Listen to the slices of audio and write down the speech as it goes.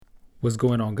What's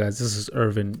going on, guys? This is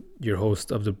Irvin, your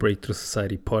host of the Breakthrough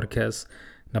Society podcast.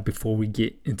 Now, before we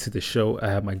get into the show, I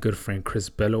have my good friend Chris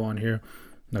Bello on here.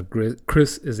 Now,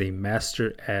 Chris is a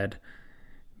master at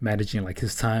managing like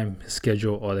his time, his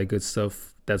schedule, all that good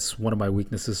stuff. That's one of my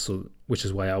weaknesses, so which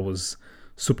is why I was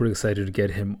super excited to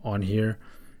get him on here.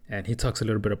 And he talks a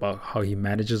little bit about how he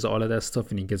manages all of that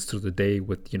stuff and he gets through the day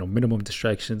with minimum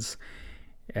distractions.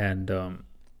 And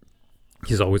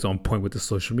he's always on point with the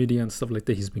social media and stuff like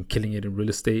that. He's been killing it in real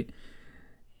estate.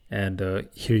 And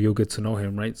here you'll get to know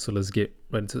him, right? So let's get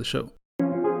right into the show.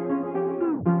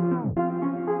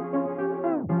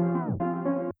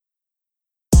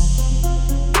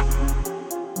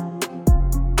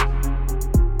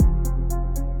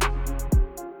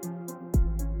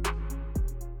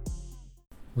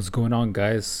 What's going on,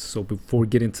 guys? So before we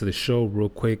get into the show, real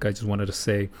quick, I just wanted to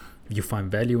say, if you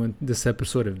find value in this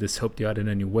episode, if this helped you out in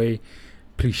any way,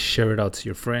 please share it out to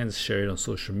your friends, share it on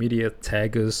social media,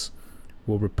 tag us,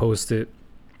 we'll repost it.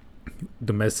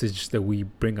 The message that we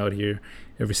bring out here,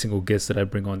 every single guest that I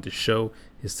bring on the show,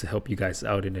 is to help you guys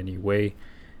out in any way.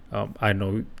 I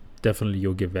know definitely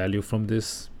you'll get value from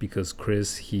this because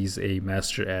Chris, he's a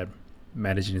master at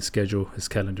managing his schedule, his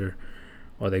calendar,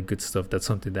 all that good stuff. That's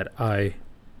something that I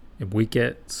am weak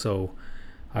at. So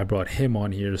I brought him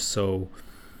on here so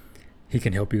he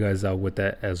can help you guys out with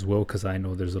that as well, because I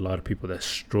know there's a lot of people that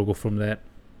struggle from that.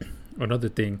 Another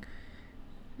thing,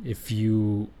 if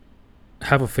you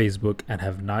have a Facebook and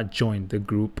have not joined the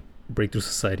group Breakthrough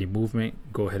Society Movement,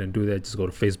 go ahead and do that. Just go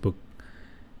to Facebook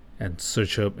and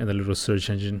search up in the little search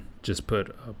engine, just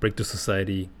put Breakthrough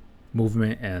Society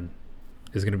Movement, and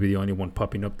it's going to be the only one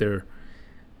popping up there.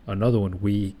 Another one,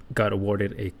 we got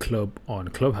awarded a club on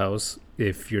Clubhouse.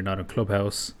 If you're not on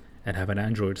Clubhouse and have an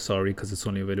Android, sorry, because it's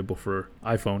only available for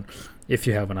iPhone. If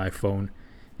you have an iPhone,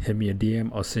 hit me a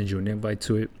DM. I'll send you an invite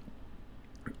to it,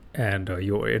 and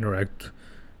you'll interact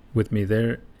with me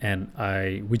there. And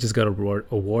we just got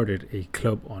awarded a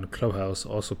club on Clubhouse,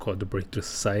 also called the Breakthrough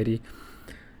Society,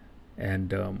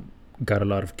 and got a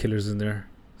lot of killers in there.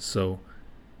 So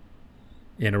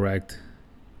interact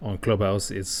on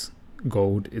Clubhouse. It's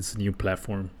gold. It's a new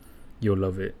platform. You'll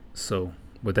love it. So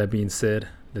with that being said,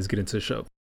 let's get into the show.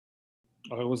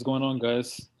 All right, what's going on,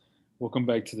 guys? Welcome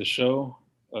back to the show.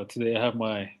 Today I have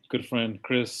my good friend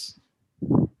Chris.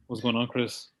 What's going on,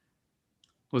 Chris?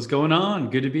 What's going on?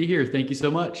 Good to be here. Thank you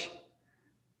so much.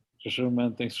 For sure,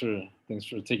 man. Thanks for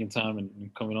taking time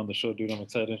and coming on the show, dude. I'm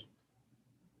excited.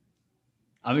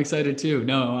 I'm excited too.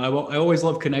 No, I always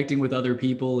love connecting with other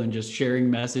people and just sharing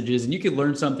messages. And you can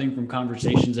learn something from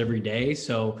conversations every day.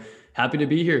 So happy to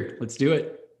be here. Let's do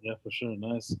it. Yeah, for sure.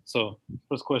 Nice. So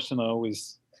first question I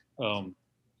always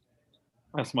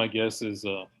ask my guests is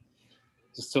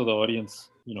just tell the audience,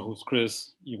 who's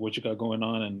Chris, what you got going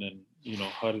on, and then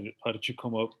how did you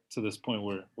come up to this point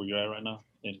where you're at right now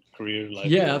in career life?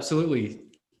 Yeah, absolutely.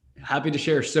 Happy to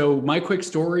share. So my quick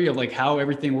story of like how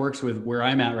everything works with where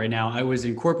I'm at right now. I was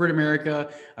in corporate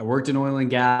America. I worked in oil and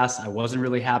gas. I wasn't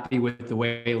really happy with the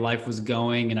way life was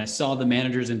going. And I saw the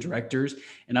managers and directors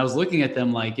and I was looking at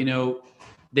them like,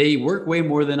 they work way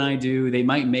more than I do. They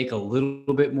might make a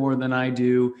little bit more than I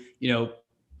do,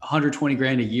 120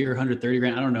 grand a year, 130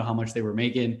 grand. I don't know how much they were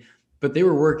making, but they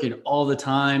were working all the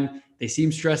time. They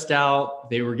seemed stressed out.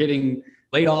 They were getting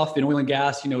laid off in oil and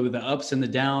gas, the ups and the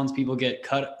downs, people get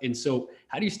cut. And so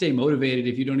how do you stay motivated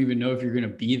if you don't even know if you're going to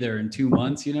be there in 2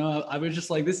 months? I was just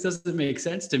like, this doesn't make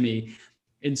sense to me.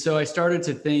 And so I started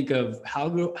to think of how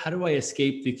do I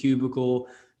escape the cubicle,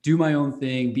 do my own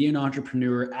thing, be an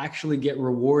entrepreneur, actually get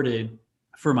rewarded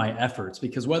for my efforts,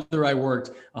 because whether I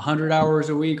worked 100 hours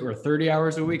a week or 30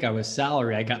 hours a week, I was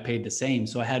salary, I got paid the same.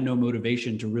 So I had no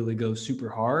motivation to really go super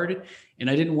hard. And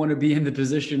I didn't want to be in the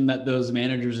position that those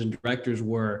managers and directors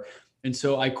were. And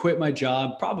so I quit my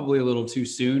job probably a little too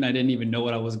soon. I didn't even know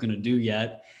what I was going to do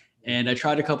yet. And I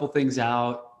tried a couple things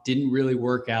out, didn't really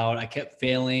work out. I kept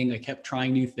failing. I kept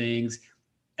trying new things.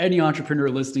 Any entrepreneur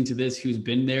listening to this who's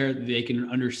been there, they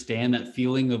can understand that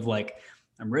feeling of like,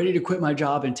 I'm ready to quit my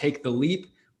job and take the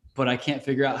leap, but I can't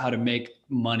figure out how to make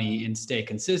money and stay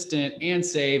consistent and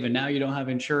save. And now you don't have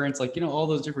insurance, like, all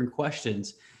those different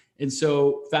questions. And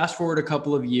so fast forward a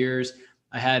couple of years,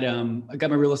 I got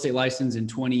my real estate license in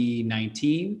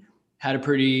 2019, had a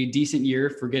pretty decent year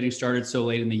for getting started so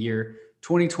late in the year.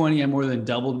 2020, I more than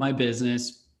doubled my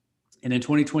business. And in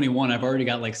 2021, I've already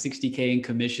got like 60K in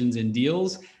commissions and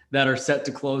deals that are set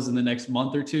to close in the next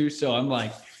month or two. So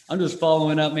I'm just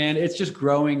following up, man. It's just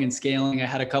growing and scaling. I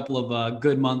had a couple of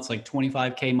good months, like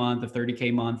 25K month, a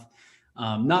 30K month.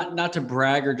 Not to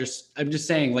brag I'm just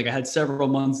saying, like I had several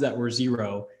months that were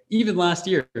zero, even last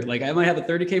year. Like I might have a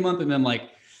 30K month and then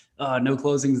like no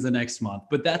closings the next month.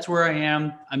 But that's where I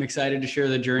am. I'm excited to share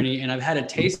the journey. And I've had a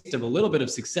taste of a little bit of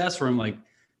success where I'm like,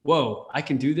 whoa, I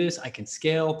can do this. I can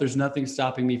scale. There's nothing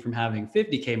stopping me from having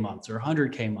 50K months or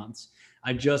 100K months.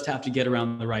 I just have to get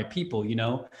around the right people, you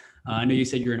know? I know you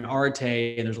said you're an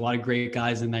Arte and there's a lot of great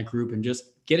guys in that group, and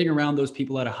just getting around those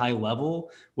people at a high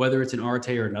level, whether it's an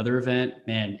Arte or another event,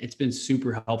 man, it's been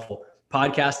super helpful.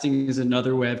 Podcasting is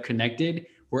another way I've connected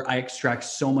where I extract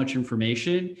so much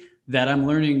information that I'm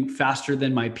learning faster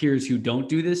than my peers who don't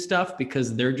do this stuff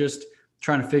because they're just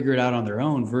trying to figure it out on their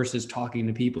own versus talking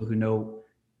to people who know,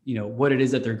 you know, what it is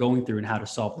that they're going through and how to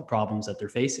solve the problems that they're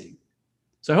facing.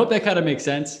 So I hope that kind of makes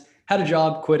sense. Had a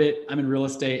job, quit it. I'm in real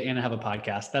estate and I have a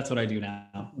podcast. That's what I do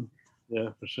now. Yeah,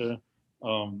 for sure.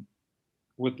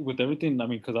 With everything, I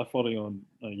mean, because I follow you on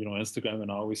Instagram, and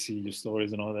I always see your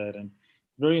stories and all that, and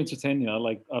very entertaining. I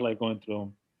like going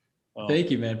through them.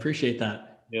 Thank you, man. Appreciate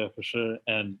that. Yeah, for sure.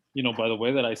 And by the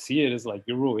way that I see it is like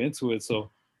you're real into it. So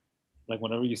like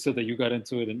whenever you said that you got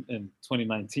into it in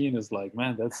 2019, it's like,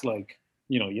 man, that's like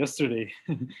yesterday.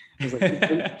 It's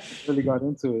like you really got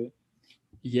into it.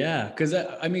 Yeah, because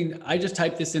I mean, I just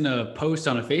typed this in a post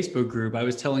on a Facebook group. I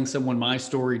was telling someone my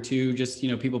story too. Just,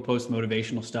 people post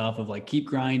motivational stuff of like, keep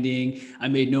grinding. I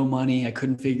made no money. I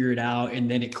couldn't figure it out. And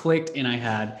then it clicked and I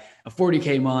had a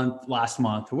 40K month last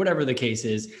month or whatever the case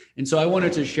is. And so I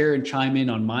wanted to share and chime in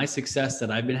on my success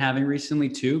that I've been having recently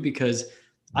too, because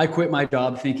I quit my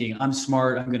job thinking I'm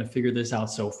smart. I'm going to figure this out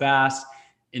so fast.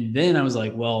 And then I was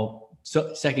like, well,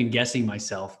 so second guessing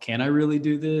myself, can I really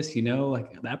do this?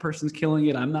 Like that person's killing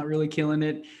it. I'm not really killing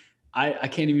it. I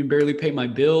can't even barely pay my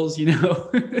bills,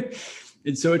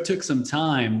 And so it took some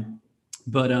time,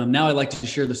 but now I like to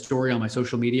share the story on my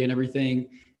social media and everything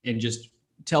and just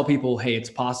tell people, hey,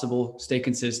 it's possible, stay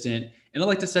consistent. And I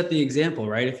like to set the example,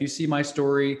 right? If you see my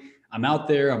story, I'm out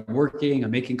there, I'm working,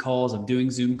 I'm making calls, I'm doing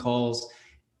Zoom calls.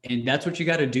 And that's what you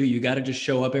got to do. You got to just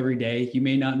show up every day. You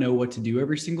may not know what to do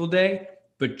every single day,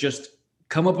 but just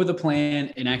come up with a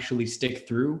plan and actually stick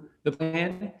through the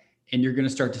plan. And you're going to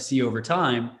start to see over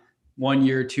time, 1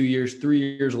 year, 2 years,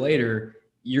 3 years later,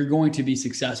 you're going to be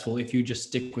successful. If you just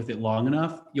stick with it long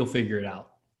enough, you'll figure it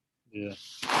out. Yeah.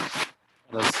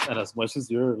 And as much as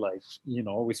you're like,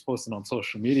 always posting on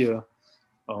social media,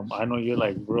 I know you're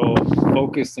like real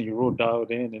focused and you're real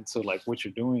dialed in into like what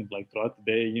you're doing like throughout the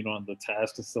day, on the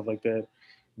tasks and stuff like that.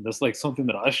 And that's like something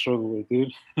that I struggle with,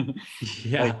 dude.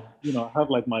 Yeah. Like, I have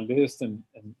like my list and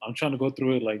I'm trying to go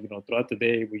through it like, throughout the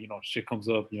day where, shit comes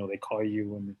up, they call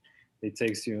you and they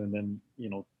text you and then,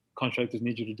 contractors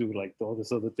need you to do like all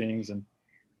this other things. And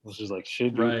it's just like,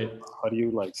 shit, dude, right. How do you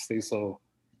like stay so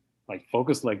like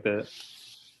focused like that?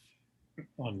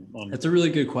 That's a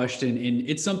really good question. And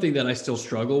it's something that I still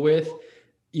struggle with.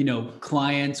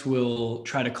 Clients will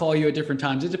try to call you at different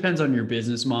times. It depends on your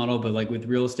business model, but like with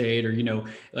real estate or,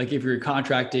 like if you're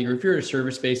contracting or if you're a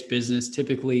service-based business,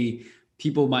 typically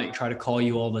people might try to call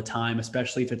you all the time,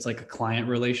 especially if it's like a client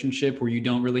relationship where you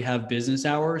don't really have business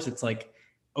hours. It's like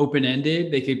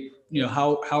open-ended. They could,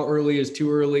 how early is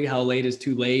too early? How late is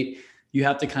too late? You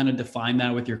have to kind of define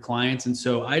that with your clients. And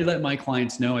so I let my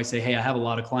clients know, I say, hey, I have a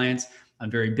lot of clients. I'm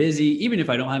very busy. Even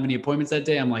if I don't have any appointments that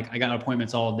day, I'm like, I got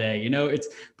appointments all day. It's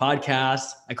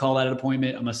podcasts. I call that an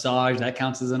appointment. A massage, that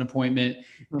counts as an appointment.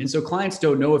 Mm-hmm. And so clients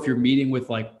don't know if you're meeting with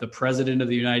like the president of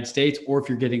the United States or if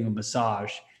you're getting a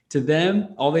massage. To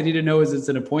them, all they need to know is it's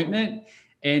an appointment.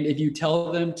 And if you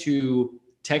tell them to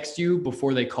text you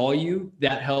before they call you,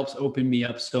 that helps open me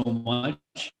up so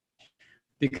much.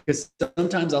 Because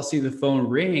sometimes I'll see the phone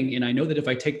ring and I know that if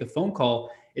I take the phone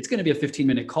call, it's going to be a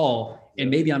 15-minute call and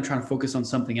maybe I'm trying to focus on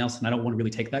something else and I don't want to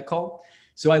really take that call.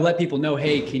 So I let people know,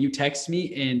 hey, can you text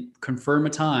me and confirm a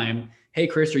time? Hey,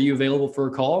 Chris, are you available for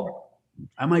a call?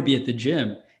 I might be at the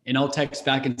gym and I'll text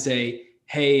back and say,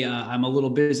 hey, I'm a little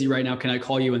busy right now. Can I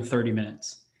call you in 30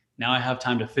 minutes? Now I have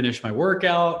time to finish my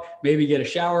workout, maybe get a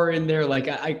shower in there. Like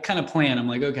I kind of plan. I'm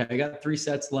like, okay, I got 3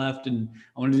 sets left and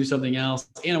I want to do something else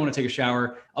and I want to take a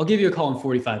shower. I'll give you a call in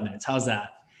 45 minutes. How's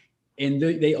that? And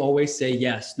they always say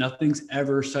yes. Nothing's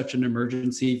ever such an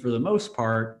emergency for the most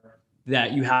part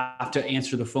that you have to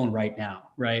answer the phone right now,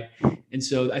 right? And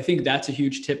so I think that's a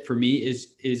huge tip for me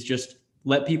is just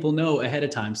let people know ahead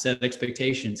of time, set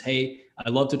expectations. Hey, I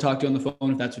love to talk to you on the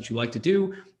phone if that's what you like to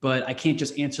do, but I can't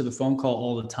just answer the phone call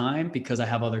all the time because I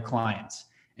have other clients.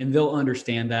 And they'll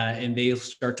understand that and they'll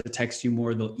start to text you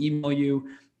more, they'll email you,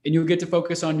 and you'll get to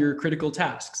focus on your critical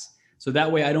tasks. So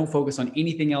that way I don't focus on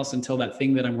anything else until that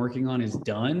thing that I'm working on is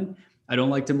done. I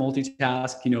don't like to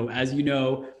multitask. As you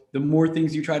know, the more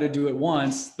things you try to do at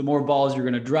once, the more balls you're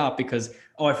going to drop because,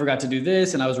 oh, I forgot to do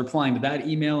this and I was replying to that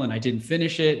email and I didn't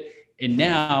finish it. And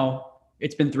now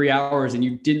it's been 3 hours and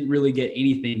you didn't really get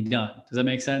anything done. Does that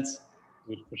make sense?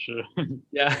 Good, for sure.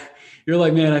 Yeah. You're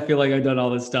like, man, I feel like I've done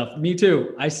all this stuff. Me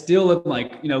too. I still am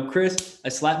like, Chris, I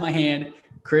slap my hand.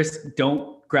 Chris,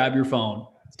 don't grab your phone.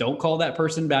 Don't call that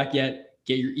person back yet.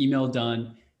 Get your email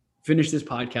done. Finish this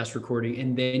podcast recording,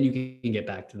 and then you can get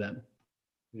back to them.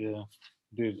 Yeah,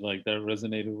 dude, like that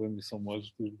resonated with me so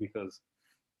much, dude, because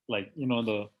like,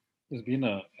 as being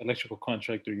a electrical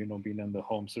contractor, being in the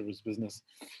home service business,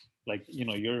 like,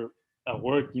 you're at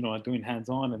work, doing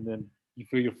hands-on, and then you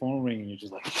feel your phone ring and you're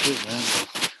just like, shit, man.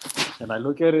 Like, and I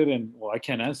look at it and, well, I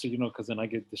can't answer, because then I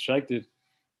get distracted.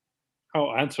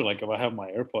 I'll answer like if I have my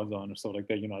AirPods on or stuff like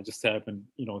that, I just tap and,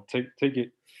 take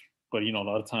it. But, a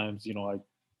lot of times, I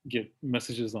get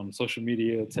messages on social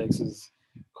media, texts,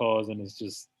 calls, and it's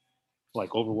just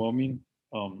like overwhelming.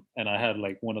 And I had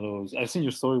like one of those, I seen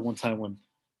your story one time when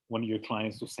one of your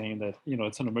clients was saying that,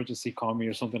 it's an emergency, call me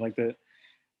or something like that.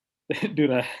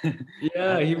 Dude,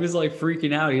 yeah, he was like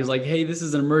freaking out. He was like, hey, this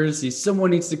is an emergency. Someone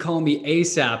needs to call me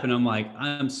ASAP. And I'm like,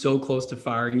 I'm so close to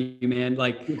firing you, man.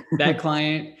 Like that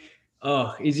client,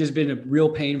 oh, it's just been a real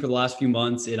pain for the last few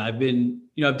months. And I've been,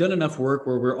 I've done enough work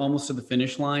where we're almost to the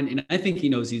finish line. And I think he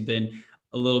knows he's been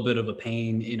a little bit of a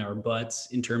pain in our butts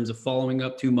in terms of following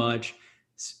up too much.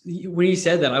 When he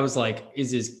said that, I was like,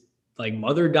 is his like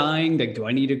mother dying? Like, do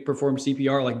I need to perform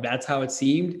CPR? Like, that's how it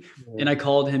seemed. And I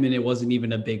called him and it wasn't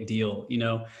even a big deal,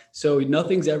 So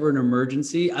nothing's ever an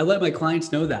emergency. I let my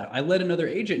clients know that. I let another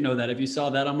agent know that. If you saw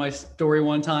that on my story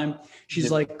one time,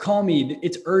 she's like, call me,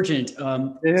 it's urgent.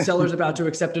 Seller's about to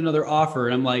accept another offer.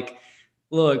 And I'm like,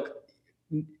 look,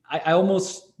 I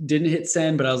almost didn't hit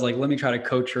send, but I was like, let me try to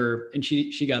coach her. And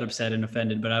she got upset and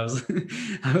offended, but I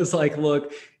was like,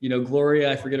 look,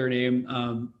 Gloria, I forget her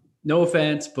name. No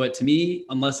offense, but to me,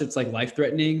 unless it's like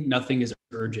life-threatening, nothing is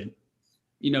urgent.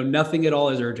 Nothing at all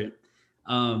is urgent.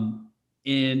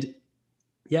 And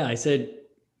yeah, I said,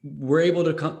 we're able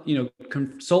to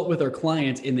consult with our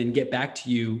clients and then get back to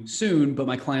you soon. But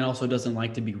my client also doesn't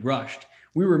like to be rushed.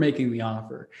 We were making the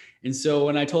offer. And so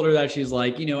when I told her that, she's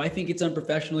like, I think it's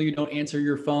unprofessional. You don't answer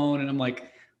your phone. And I'm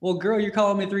like, well, girl, you're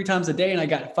calling me 3 times a day and I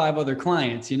got 5 other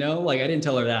clients, like I didn't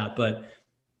tell her that, but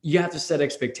you have to set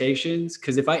expectations.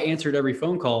 Because if I answered every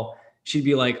phone call, she'd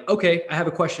be like, okay, I have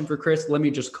a question for Chris. Let me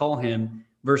just call him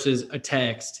versus a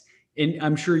text. And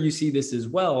I'm sure you see this as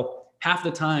well. Half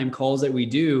the time calls that we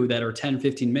do that are 10,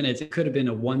 15 minutes, it could have been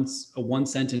a one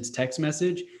sentence text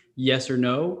message, yes or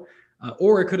no.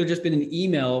 Or it could have just been an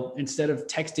email instead of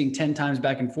texting 10 times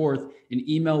back and forth, an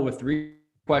email with 3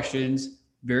 questions,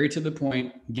 very to the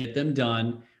point, get them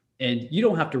done. And you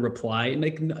don't have to reply. And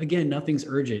like, again, nothing's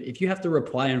urgent. If you have to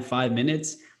reply in 5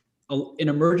 minutes, an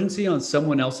emergency on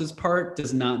someone else's part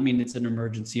does not mean it's an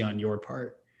emergency on your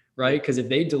part, right? Because if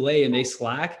they delay and they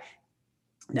slack,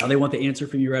 now they want the answer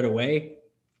from you right away.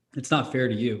 It's not fair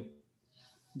to you.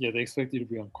 Yeah, they expect you to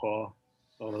be on call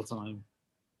all the time.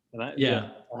 And I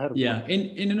had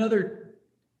in another,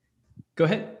 go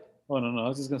ahead. Oh, no, I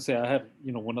was just gonna say I had,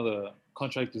 one of the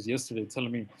contractors yesterday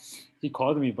telling me, he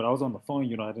called me, but I was on the phone,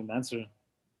 I didn't answer.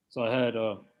 So I had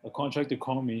a contractor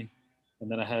call me,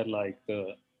 and then I had like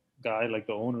the guy, like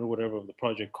the owner or whatever of the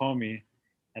project, call me,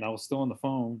 and I was still on the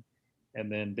phone.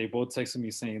 And then they both texted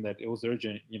me saying that it was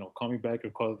urgent, call me back or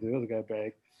call the other guy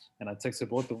back. And I texted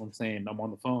both of them saying I'm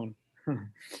on the phone.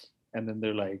 And then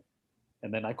they're like,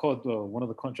 and then I called one of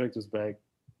the contractors back,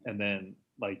 and then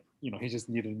like, he just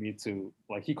needed me to,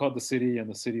 like, he called the city, and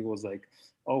the city was like,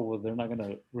 oh, well, they're not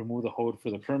gonna remove the hold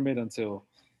for the permit until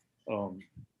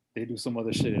they do some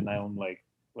other shit. And I'm like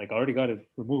I already got it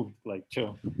removed, like,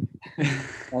 chill. I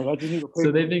just need to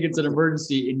so they think it's an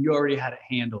emergency and you already had it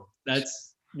handled.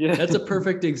 That's a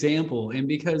perfect example. And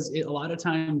because a lot of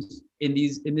times in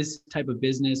this type of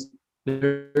business,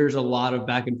 there's a lot of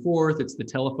back and forth. It's the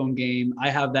telephone game. I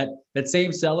have that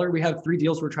same seller. We have 3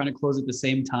 deals we're trying to close at the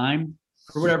same time.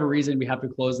 For whatever reason, we have to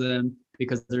close them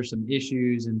because there's some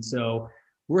issues. And so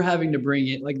we're having to bring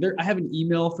it I have an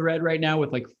email thread right now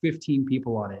with like 15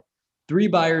 people on it. 3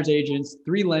 buyers agents,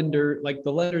 3 lender, like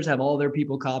the lenders have all their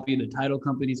people copied, the title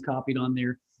company's copied on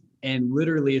there. And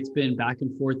literally it's been back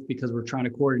and forth because we're trying to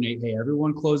coordinate, hey,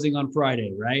 everyone closing on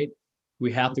Friday, right?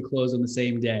 We have to close on the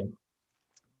same day.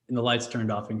 And the lights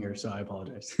turned off in here, so I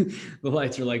apologize. The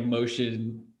lights are like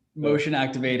motion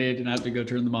activated, and I have to go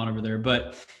turn them on over there.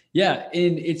 But yeah,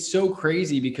 and it's so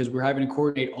crazy because we're having to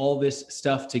coordinate all this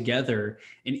stuff together.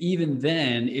 And even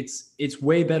then, it's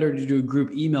way better to do a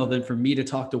group email than for me to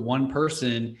talk to one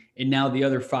person, and now the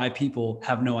other 5 people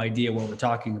have no idea what we're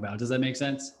talking about. Does that make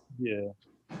sense? Yeah.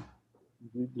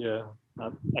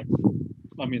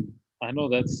 I mean, I know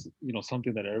that's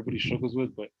something that everybody struggles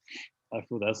with, but I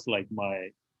feel that's like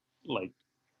like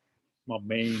my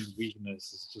main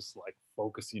weakness is just like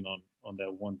focusing on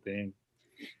that one thing.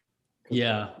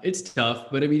 Yeah, it's tough.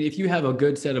 But I mean, if you have a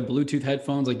good set of Bluetooth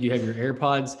headphones, like you have your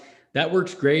AirPods, that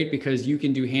works great because you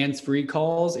can do hands-free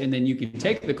calls and then you can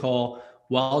take the call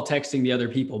while texting the other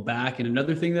people back. And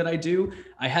another thing that I do,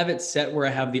 I have it set where I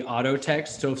have the auto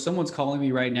text. So if someone's calling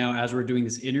me right now as we're doing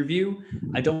this interview,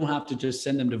 I don't have to just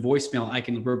send them to voicemail. I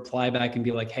can reply back and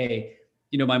be like, hey,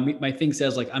 my thing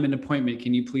says like, I'm in an appointment.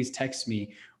 Can you please text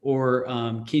me? Or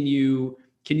can you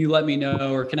let me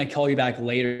know, or can I call you back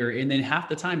later? And then half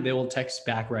the time they will text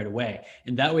back right away.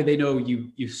 And that way they know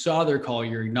you saw their call,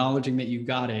 you're acknowledging that you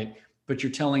got it, but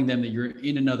you're telling them that you're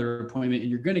in another appointment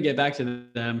and you're going to get back to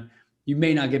them. You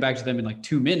may not get back to them in like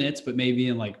 2 minutes, but maybe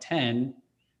in like 10.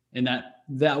 And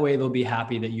that way they'll be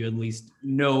happy that you at least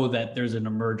know that there's an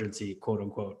emergency, quote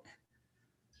unquote.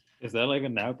 Is that like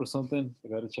an app or something? I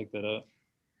gotta check that out.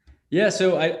 Yeah,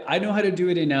 so I know how to do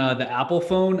it in the Apple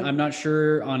phone. I'm not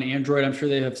sure on Android. I'm sure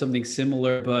they have something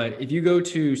similar. But if you go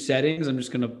to settings, I'm just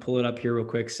going to pull it up here real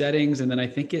quick. Settings, and then I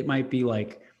think it might be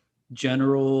like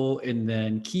general and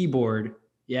then keyboard.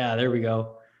 Yeah, there we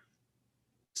go.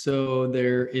 So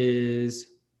there is,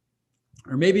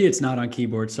 or maybe it's not on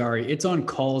keyboard. Sorry, it's on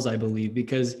calls, I believe,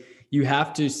 because you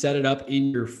have to set it up in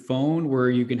your phone where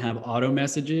you can have auto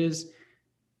messages.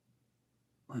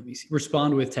 Let me see.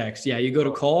 Respond with text. Yeah, you go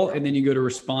to call and then you go to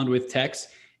respond with text.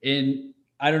 And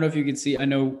I don't know if you can see, I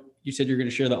know you said you're going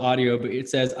to share the audio, but it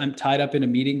says, I'm tied up in a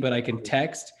meeting, but I can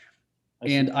text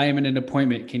and I am in an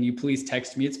appointment. Can you please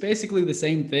text me? It's basically the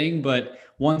same thing, but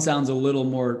one sounds a little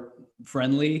more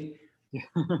friendly.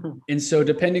 And so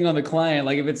depending on the client,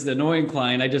 like if it's the annoying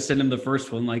client, I just send them the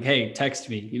first one, like, hey, text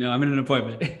me, I'm in an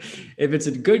appointment. If it's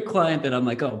a good client that I'm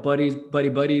like, oh,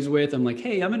 buddies with, I'm like,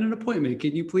 hey, I'm in an appointment.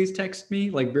 Can you please text me?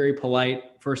 Like very polite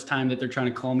first time that they're trying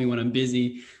to call me when I'm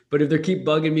busy. But if they keep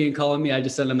bugging me and calling me, I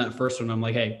just send them that first one. I'm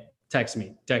like, hey, text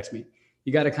me.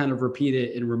 You got to kind of repeat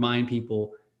it and remind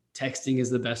people texting is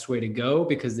the best way to go,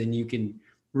 because then you can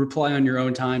reply on your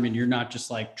own time and you're not just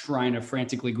like trying to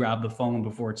frantically grab the phone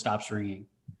before it stops ringing.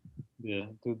 Yeah,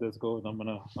 dude, that's gold. I'm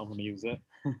gonna use that.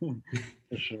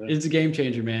 For sure. It's a game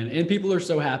changer, man. And people are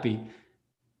so happy.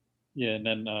 Yeah, and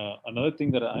then another thing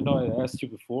that I know I asked you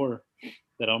before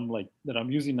that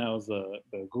I'm using now is the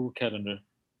Google Calendar.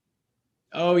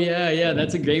 Oh yeah,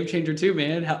 that's a game changer too,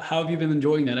 man. How have you been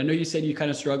enjoying that? I know you said you kind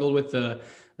of struggled with the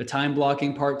time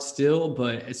blocking part still,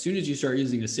 but as soon as you start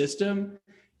using a system,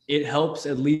 it helps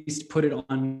at least put it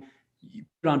on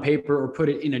paper or put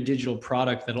it in a digital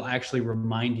product that'll actually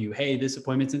remind you, hey, this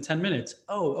appointment's in 10 minutes.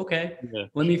 Oh, okay. Yeah.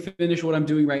 Let me finish what I'm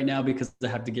doing right now because I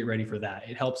have to get ready for that.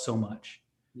 It helps so much.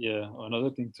 Yeah. Another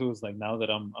thing too is like now that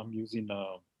I'm using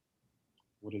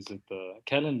what is it, the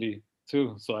Calendly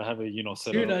too. So I have a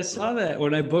set Dude, I saw that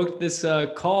when I booked this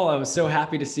call. I was so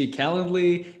happy to see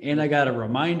Calendly, and I got a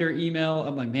reminder email.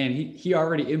 I'm like, man, he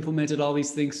already implemented all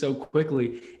these things so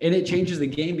quickly, and it changes the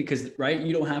game because right,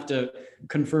 you don't have to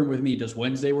confirm with me. Does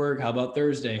Wednesday work? How about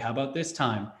Thursday? How about this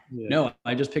time? Yeah. No,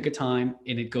 I just pick a time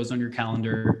and it goes on your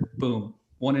calendar. Boom,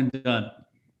 one and done.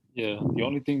 Yeah, the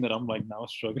only thing that I'm like now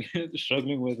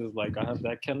struggling with is like I have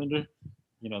that calendar,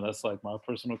 that's like my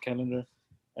personal calendar,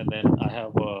 and then I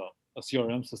have a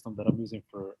CRM system that I'm using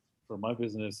for my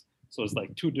business. So it's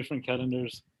like 2 different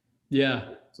calendars.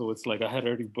 Yeah. So it's like I had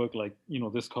already booked like,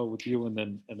 this call with you, and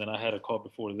then I had a call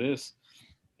before this.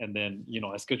 And then,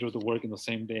 I scheduled the work in the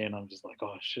same day, and I'm just like,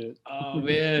 oh shit. Oh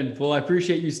man. Well, I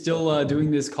appreciate you still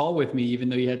doing this call with me, even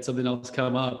though you had something else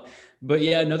come up. But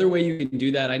yeah, another way you can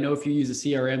do that, I know if you use a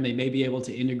CRM, they may be able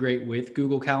to integrate with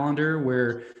Google Calendar,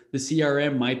 where the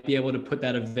CRM might be able to put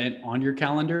that event on your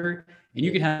calendar, and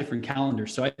you can have different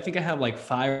calendars. So I think I have like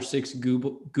 5 or 6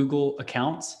 Google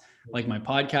accounts, like my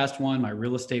podcast one, my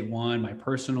real estate one, my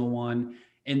personal one,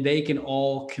 and they can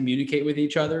all communicate with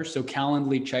each other. So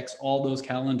Calendly checks all those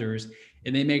calendars,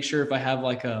 and they make sure if I have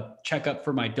like a checkup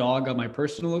for my dog on my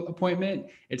personal appointment,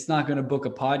 it's not going to book a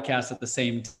podcast at the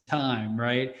same time,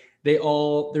 right?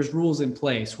 There's rules in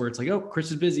place where it's like, oh,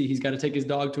 Chris is busy. He's got to take his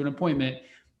dog to an appointment.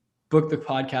 Book the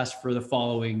podcast for the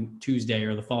following Tuesday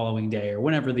or the following day or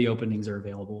whenever the openings are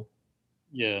available.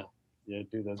 Yeah,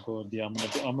 dude, that's good. Yeah,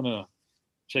 I'm gonna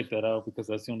check that out, because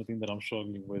that's the only thing that I'm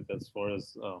struggling with as far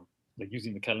as like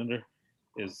using the calendar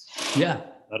is. Yeah.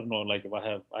 I don't know, like if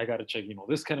I gotta check,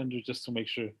 this calendar just to make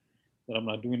sure that I'm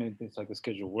not doing anything like a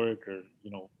scheduled work or,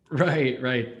 Right.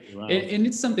 And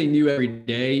it's something new every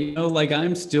day. Like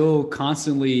I'm still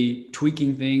constantly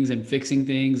tweaking things and fixing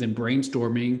things and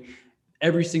brainstorming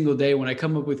every single day when I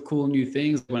come up with cool new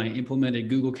things. When I implemented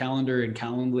Google Calendar and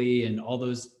Calendly and all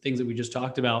those things that we just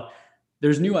talked about,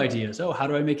 there's new ideas. Oh, how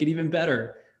do I make it even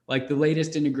better? Like the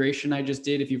latest integration I just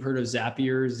did, if you've heard of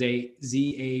Zapier,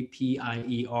 Zapier,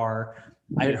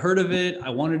 I had Yeah. heard of it. I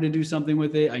wanted to do something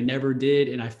with it. I never did.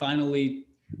 And I finally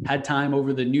had time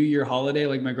over the New Year holiday.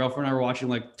 Like my girlfriend and I were watching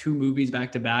like 2 movies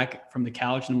back to back from the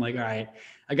couch. And I'm like, all right,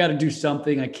 I got to do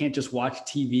something. I can't just watch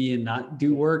TV and not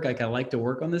do work. Like I like to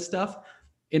work on this stuff.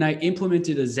 And I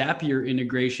implemented a Zapier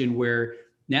integration where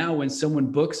now when someone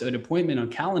books an appointment on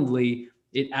Calendly,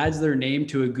 it adds their name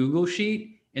to a Google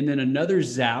sheet and then another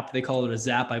Zap, they call it a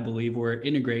Zap, I believe, where it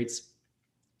integrates.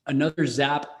 Another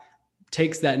Zap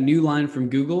takes that new line from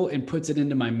Google and puts it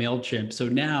into my MailChimp. So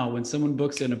now when someone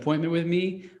books an appointment with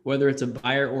me, whether it's a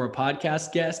buyer or a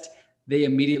podcast guest, they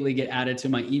immediately get added to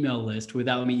my email list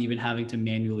without me even having to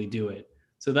manually do it.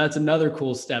 So that's another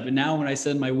cool step. And now when I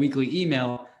send my weekly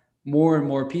email, more and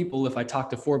more people, if I talk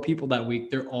to 4 people that week,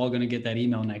 they're all going to get that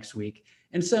email next week.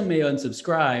 And some may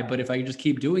unsubscribe, but if I just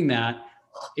keep doing that,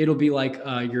 it'll be like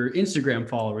your Instagram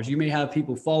followers. You may have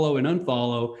people follow and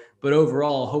unfollow, but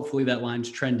overall, hopefully that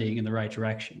line's trending in the right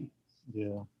direction.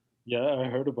 Yeah, yeah, I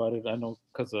heard about it. I know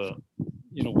because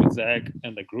with Zach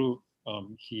and the group,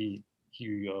 he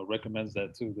recommends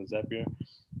that too, the Zapier.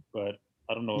 But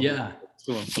I don't know if Yeah. it's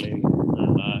still in play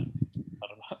or not.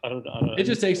 I don't know. It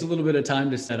just takes a little bit of time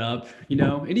to set up,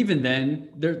 and even then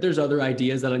there's other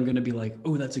ideas that I'm going to be like,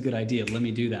 oh, that's a good idea. Let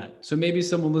me do that. So maybe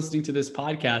someone listening to this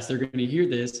podcast, they're going to hear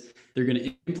this, they're going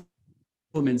to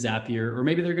implement Zapier, or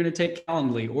maybe they're going to take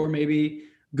Calendly, or maybe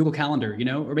Google Calendar,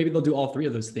 or maybe they'll do all 3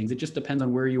 of those things. It just depends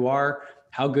on where you are,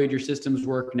 how good your systems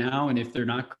work now. And if they're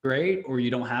not great, or you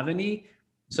don't have any,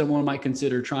 someone might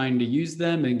consider trying to use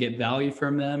them and get value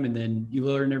from them. And then you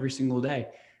learn every single day.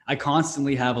 I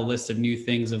constantly have a list of new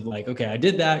things of like, okay, I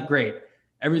did that. Great.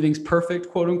 Everything's perfect,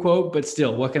 quote unquote, but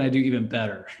still, what can I do even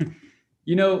better?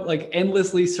 Like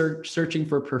endlessly searching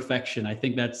for perfection. I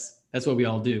think that's what we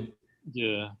all do.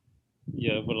 Yeah.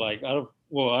 But like out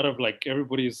of like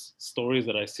everybody's stories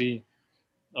that I see,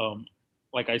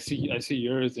 like I see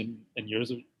yours and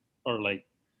yours are like,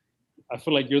 I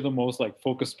feel like you're the most like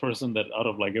focused person that out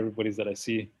of like everybody's that I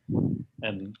see.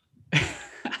 And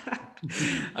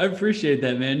I appreciate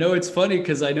that, man. No, it's funny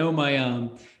because I know my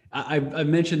I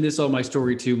mentioned this on my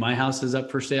story too. My house is up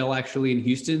for sale actually in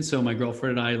Houston. So my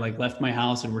girlfriend and I like left my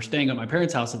house and we're staying at my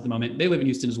parents' house at the moment. They live in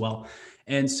Houston as well.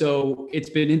 And so it's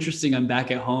been interesting. I'm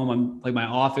back at home. I'm like, my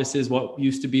office is what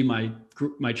used to be my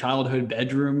childhood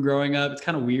bedroom growing up. It's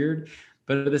kind of weird,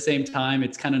 but at the same time,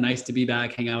 it's kind of nice to be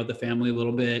back, hang out with the family a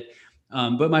little bit.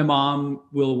 But my mom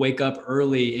will wake up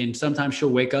early, and sometimes she'll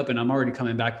wake up and I'm already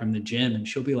coming back from the gym, and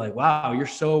she'll be like, wow, you're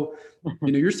so,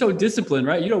 you're so disciplined,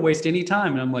 right? You don't waste any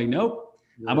time. And I'm like, nope,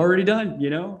 I'm already done,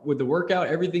 with the workout,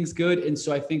 everything's good. And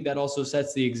so I think that also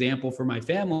sets the example for my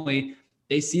family.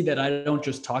 They see that I don't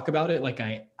just talk about it, like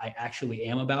I actually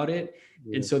am about it.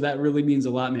 Yeah. And so that really means a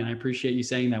lot, man. I appreciate you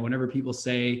saying that. Whenever people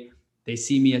say they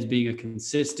see me as being a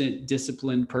consistent,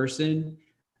 disciplined person,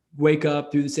 wake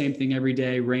up, do the same thing every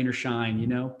day, rain or shine,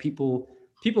 people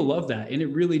love that. And it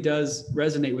really does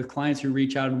resonate with clients who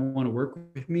reach out and want to work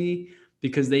with me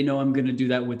because they know I'm going to do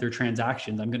that with their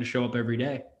transactions. I'm going to show up every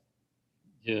day.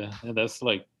 Yeah. And that's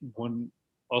like one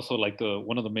of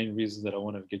the main reasons that I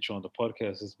wanted to get you on the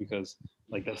podcast is because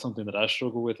like, that's something that I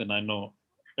struggle with. And I know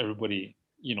everybody,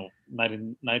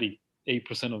 98%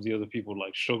 of the other people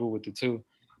like struggle with it too.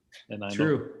 And I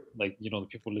know, like, the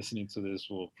people listening to this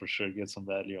will for sure get some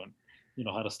value on,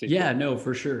 how to stay. Yeah, no,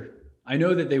 for sure. I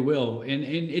know that they will. And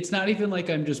it's not even like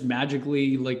I'm just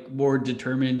magically like more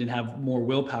determined and have more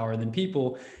willpower than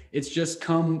people. It's just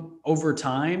come over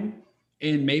time.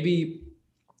 And maybe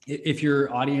if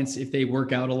your audience, if they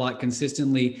work out a lot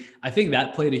consistently, I think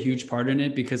that played a huge part in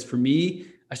it, because for me,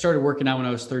 I started working out when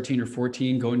I was 13 or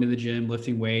 14, going to the gym,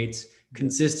 lifting weights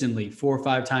consistently 4 or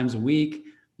 5 times a week.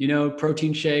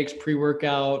 Protein shakes,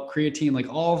 pre-workout, creatine, like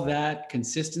all of that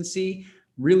consistency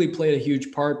really played a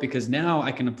huge part, because now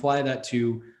I can apply that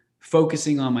to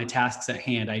focusing on my tasks at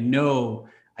hand. I know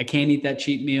I can't eat that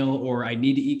cheat meal, or I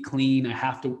need to eat clean. I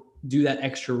have to do that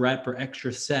extra rep or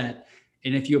extra set.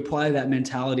 And if you apply that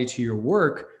mentality to your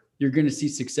work, you're going to see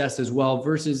success as well,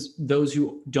 versus those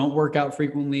who don't work out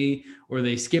frequently, or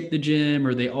they skip the gym,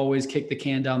 or they always kick the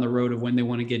can down the road of when they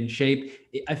want to get in shape.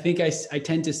 I think I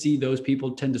tend to see those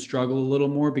people tend to struggle a little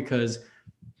more, because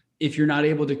if you're not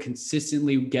able to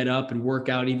consistently get up and work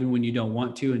out even when you don't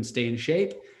want to and stay in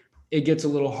shape, it gets a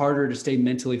little harder to stay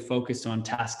mentally focused on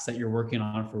tasks that you're working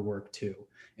on for work too.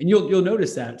 And you'll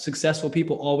notice that successful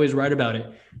people always write about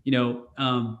it.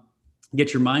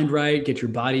 Get your mind right, get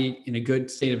your body in a good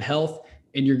state of health,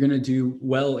 and you're going to do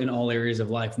well in all areas of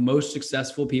life. Most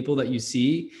successful people that you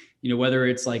see, whether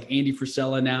it's like Andy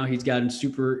Frisella now, he's gotten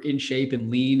super in shape and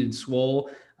lean and swole.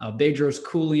 Bedros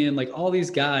Keuilian, like all these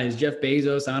guys, Jeff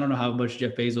Bezos. I don't know how much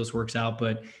Jeff Bezos works out,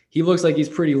 but he looks like he's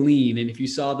pretty lean. And if you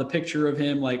saw the picture of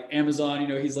him, like Amazon,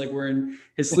 he's like wearing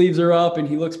his sleeves are up and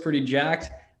he looks pretty jacked.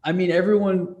 I mean,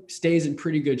 everyone stays in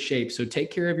pretty good shape. So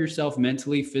take care of yourself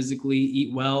mentally, physically,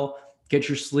 eat well, get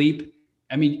your sleep.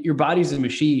 I mean, your body's a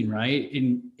machine, right?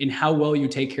 In how well you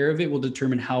take care of it will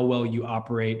determine how well you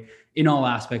operate in all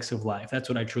aspects of life. That's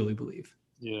what I truly believe.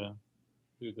 Yeah,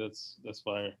 dude, that's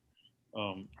fire.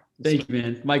 Thank you,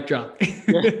 man. Mic drop.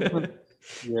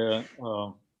 Yeah.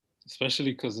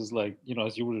 Especially because it's like,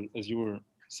 as you were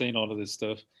saying all of this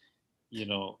stuff, I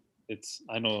know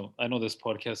this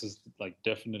podcast is like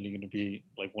definitely going to be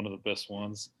like one of the best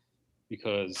ones,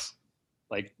 because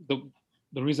like the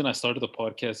reason I started the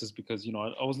podcast is because,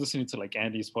 I was listening to like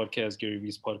Andy's podcast, Gary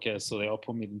Vee's podcast. So they all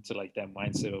put me into like that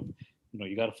mindset of,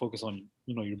 you got to focus on,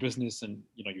 your business and,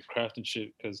 your craft and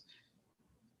shit. Cause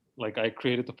like I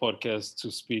created the podcast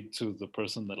to speak to the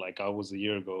person that like I was a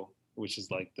year ago, which is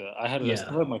like I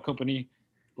still had my company,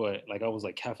 but like I was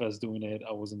like half-ass doing it.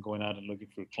 I wasn't going out and looking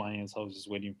for clients. I was just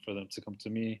waiting for them to come to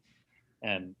me.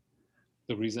 And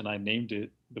the reason I named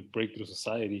it the Breakthrough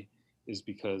Society is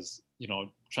because,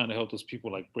 trying to help those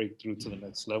people like break through to the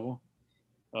next level.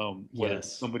 Whether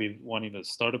it's somebody wanting to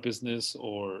start a business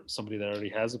or somebody that already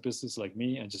has a business like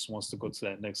me and just wants to go to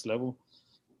that next level,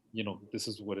 this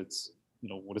is what it's,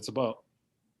 what it's about.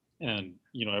 And,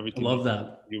 everything I love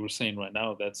that you were saying right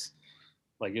now, that's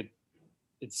like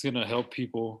it's going to help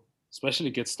people, especially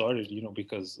get started,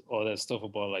 because all that stuff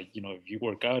about like, if you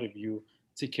work out, if you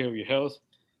take care of your health,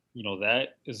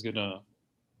 that is going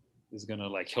to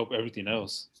like help everything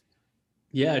else.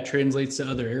 Yeah, it translates to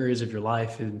other areas of your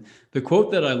life. And the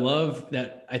quote that I love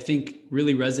that I think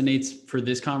really resonates for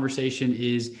this conversation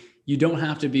is, you don't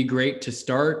have to be great to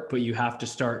start, but you have to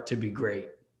start to be great.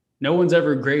 No one's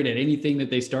ever great at anything that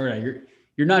they start at.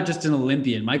 You're not just an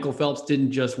Olympian. Michael Phelps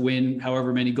didn't just win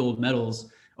however many gold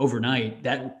medals overnight.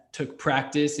 That took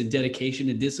practice and dedication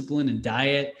and discipline and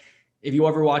diet. If you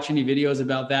ever watch any videos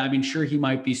about that, I mean, sure, he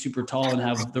might be super tall and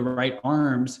have the right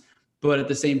arms, but at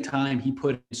the same time, he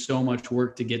put in so much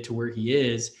work to get to where he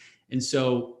is. And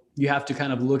so you have to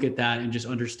kind of look at that and just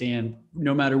understand,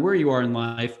 no matter where you are in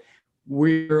life,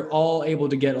 we're all able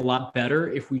to get a lot better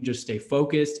if we just stay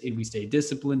focused and we stay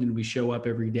disciplined and we show up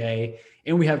every day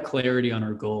and we have clarity on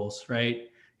our goals, right?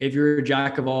 If you're a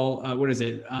jack of all,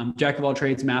 jack of all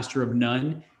trades, master of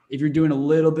none. If you're doing a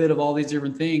little bit of all these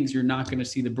different things, you're not going to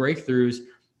see the breakthroughs.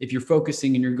 If you're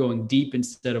focusing and you're going deep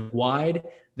instead of wide,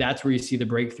 that's where you see the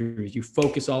breakthroughs. You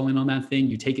focus all in on that thing.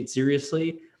 You take it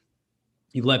seriously.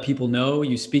 You let people know,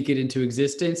 you speak it into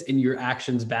existence, and your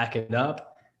actions back it up.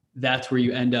 That's where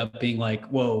you end up being like,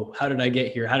 whoa, how did I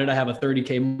get here? How did I have a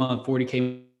 30K month,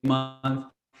 40K month?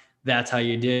 That's how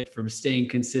you did, from staying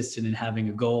consistent and having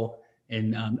a goal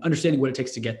and understanding what it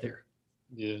takes to get there.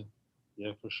 Yeah,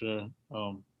 for sure.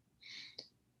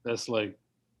 That's like,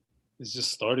 it's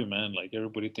just starting, man. Like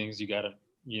everybody thinks you gotta,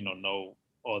 know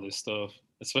all this stuff,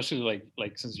 especially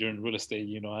like since you're in real estate,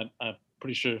 I'm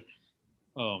pretty sure,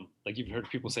 like you've heard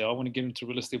people say, I want to get into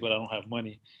real estate, but I don't have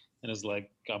money. And it's like,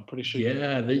 I'm pretty sure.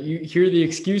 Yeah, you hear the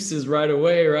excuses right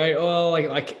away, right? Oh,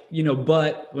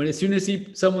 but when as soon as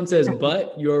someone says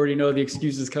but, you already know the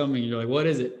excuse is coming. You're like, what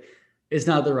is it? It's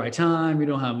not the right time. You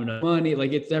don't have enough money.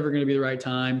 Like, it's never going to be the right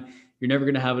time. You're never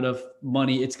going to have enough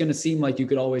money. It's going to seem like you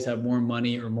could always have more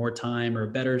money or more time or a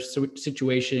better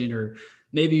situation, or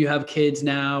maybe you have kids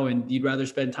now and you'd rather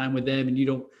spend time with them and you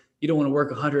don't want to work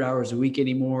 100 hours a week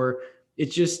anymore.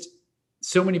 It's just,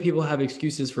 so many people have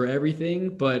excuses for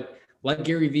everything, but like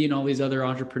Gary Vee and all these other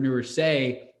entrepreneurs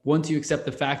say, once you accept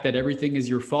the fact that everything is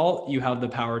your fault, you have the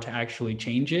power to actually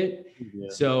change it. Yeah.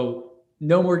 So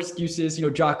no more excuses.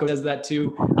 Jocko says that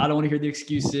too. I don't want to hear the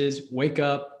excuses. Wake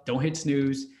up, don't hit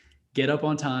snooze, get up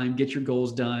on time, get your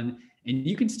goals done. And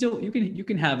you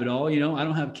can have it all. I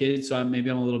don't have kids, so maybe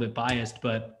I'm a little bit biased,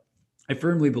 but I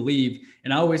firmly believe,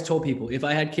 and I always told people, if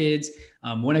I had kids,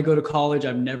 when I go to college,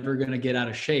 I'm never going to get out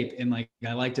of shape. And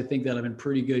I like to think that I'm in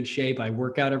pretty good shape. I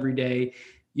work out every day.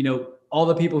 All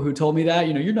the people who told me that,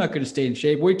 you're not going to stay in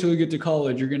shape. Wait till you get to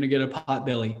college. You're going to get a pot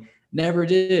belly. Never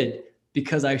did,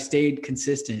 because I stayed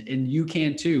consistent. And you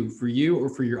can too, for you or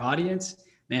for your audience,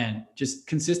 man, just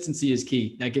consistency is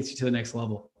key. That gets you to the next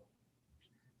level.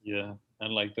 Yeah.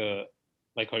 And like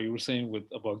how you were saying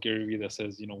about Gary Vee that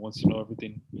says, once you know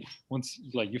everything, once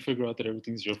like you figure out that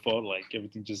everything's your fault, like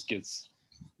everything just gets,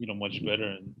 much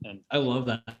better. And I love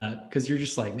that, because you're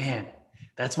just like, man,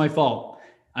 that's my fault.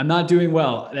 I'm not doing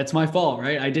well. That's my fault,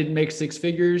 right? I didn't make 6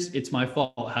 figures. It's my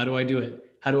fault. How do I do it?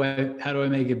 How do I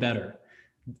make it better?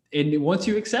 And once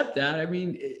you accept that, I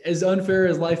mean, as unfair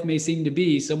as life may seem to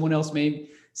be, someone else may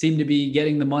seem to be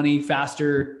getting the money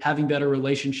faster, having better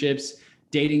relationships,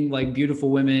 dating like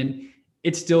beautiful women.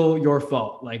 It's still your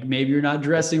fault. Like maybe you're not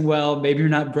dressing well, maybe you're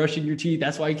not brushing your teeth.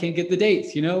 That's why you can't get the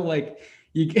dates, like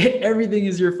everything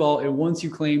is your fault. And once you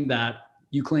claim that,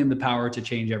 you claim the power to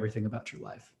change everything about your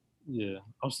life. Yeah,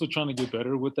 I'm still trying to get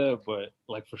better with that, but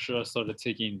like for sure, I started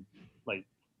taking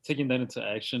that into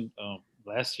action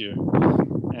last year.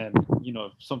 And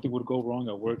if something would go wrong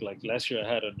at work, like last year,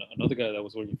 I had another guy that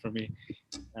was working for me,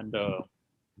 and so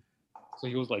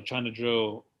he was like trying to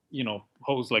drill,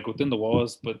 holes like within the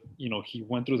walls, but he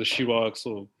went through the sheetrock.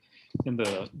 So in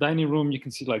the dining room, you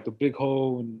can see like the big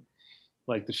hole and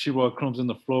like the sheetrock crumbs in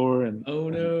the floor, and Oh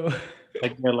no.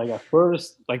 like yeah, like at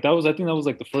first, like I think that was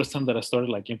like the first time that I started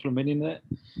like implementing that.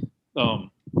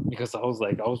 Because I was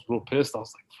real pissed. I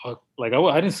was like, fuck, like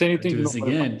I didn't say anything. Do this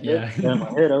again. Yeah. In my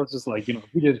head, I was just like,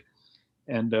 he did.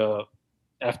 And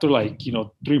after like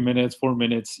 3 minutes, 4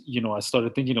 minutes, I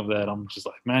started thinking of that. I'm just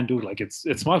like, man, dude, like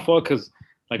it's my fault because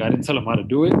like I didn't tell him how to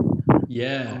do it.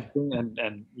 Yeah. And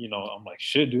I'm like,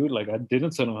 shit, dude, like I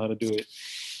didn't tell him how to do it.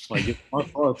 Like it's my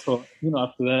fault. So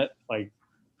after that, like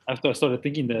after I started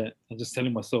thinking that and just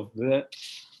telling myself that,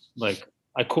 like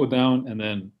I cooled down, and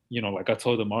then like I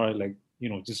told him, all right, like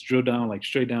just drill down, like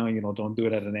straight down, don't do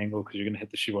it at an angle because you're gonna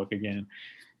hit the sheetrock again.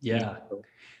 Yeah.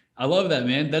 I love that,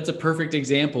 man. That's a perfect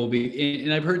example.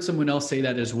 And I've heard someone else say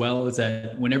that as well, is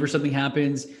that whenever something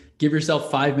happens, give yourself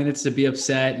 5 minutes to be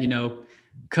upset,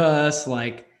 cuss,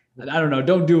 like, I don't know,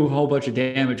 don't do a whole bunch of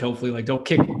damage. Hopefully, like don't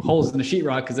kick holes in the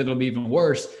sheetrock because it'll be even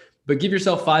worse, but give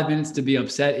yourself 5 minutes to be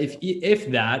upset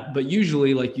if that, but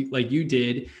usually like you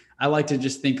did, I like to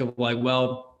just think of like,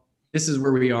 well, this is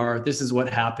where we are. This is what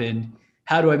happened.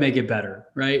 How do I make it better?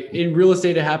 Right. In real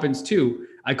estate, it happens too.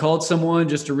 I called someone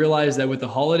just to realize that with the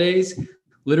holidays,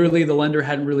 literally the lender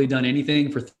hadn't really done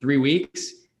anything for 3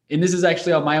 weeks. And this is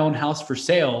actually on my own house for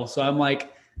sale. So I'm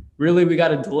like, really, we got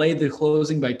to delay the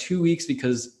closing by 2 weeks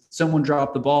because someone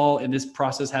dropped the ball and this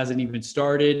process hasn't even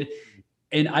started.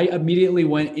 And I immediately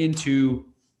went into,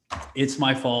 it's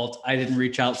my fault. I didn't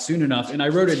reach out soon enough. And I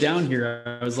wrote it down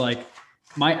here. I was like,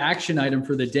 my action item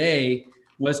for the day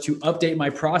was to update my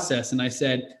process. And I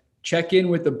said, check in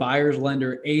with the buyer's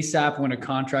lender ASAP when a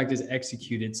contract is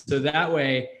executed. So that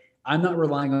way I'm not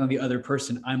relying on the other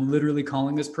person. I'm literally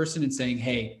calling this person and saying,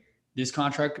 hey, this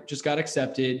contract just got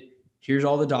accepted. Here's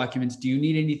all the documents. Do you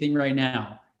need anything right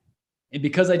now? And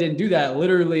because I didn't do that,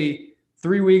 literally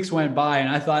 3 weeks went by and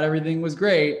I thought everything was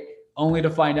great, only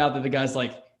to find out that the guy's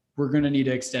like, we're going to need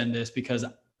to extend this because,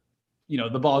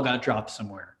 the ball got dropped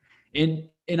somewhere.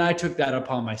 And I took that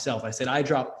upon myself. I said,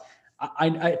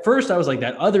 at first I was like,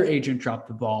 that other agent dropped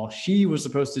the ball. She was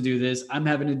supposed to do this. I'm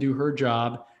having to do her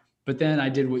job. But then I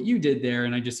did what you did there.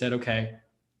 And I just said, okay,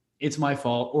 it's my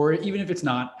fault. Or even if it's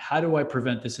not, how do I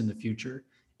prevent this in the future?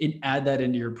 And add that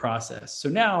into your process. So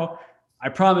now I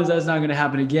promise that's not going to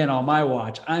happen again on my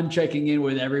watch. I'm checking in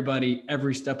with everybody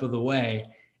every step of the way.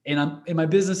 And my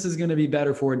business is going to be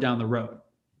better for it down the road.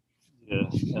 Yeah.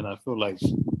 And I feel like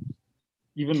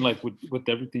even like with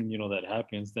everything, that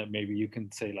happens, that maybe you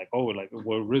can say like, oh, like,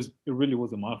 well, it really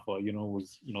wasn't my fault, it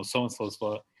was, so-and-so's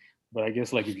fault. But I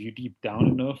guess like if you deep down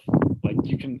enough, like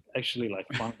you can actually like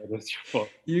find that it's your fault.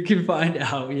 You can find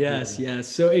out. Yes. Yeah. Yes.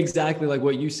 So exactly like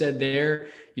what you said there,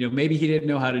 maybe he didn't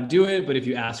know how to do it, but if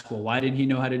you ask, well, why didn't he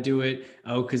know how to do it?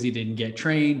 Oh, because he didn't get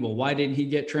trained. Well, why didn't he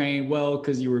get trained? Well,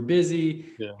 because you were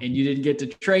busy and you didn't get to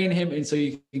train him. And so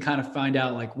you can kind of find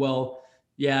out like, well,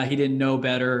 yeah, he didn't know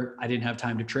better. I didn't have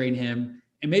time to train him.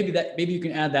 And maybe you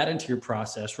can add that into your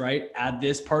process, right? Add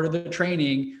this part of the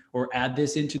training or add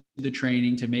this into the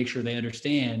training to make sure they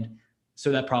understand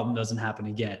so that problem doesn't happen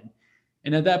again.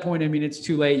 And at that point, I mean, it's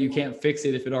too late. You can't fix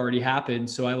it if it already happened.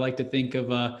 So I like to think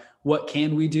of what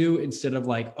can we do instead of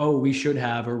like, oh, we should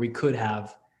have or we could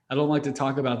have. I don't like to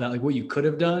talk about that, like what you could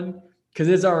have done, because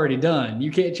it's already done.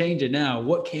 You can't change it now.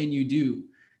 What can you do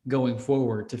going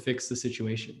forward to fix the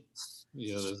situation?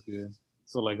 Yeah, that's good.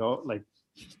 So like on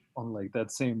like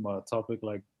that same topic,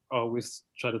 like I always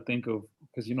try to think of,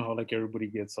 because how like everybody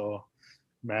gets all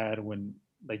mad when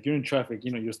like you're in traffic,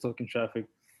 you're stuck in traffic.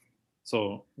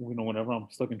 So whenever I'm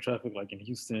stuck in traffic, like in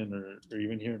Houston or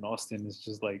even here in Austin, it's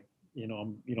just like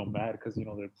I'm mad because they're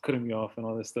cutting me off and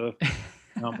all this stuff.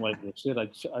 And I'm like, well, shit,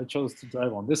 I chose to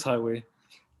drive on this highway.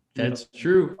 That's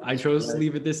true. I chose to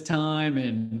leave at this time,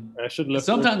 and I should left.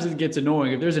 Sometimes it gets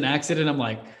annoying if there's an accident. I'm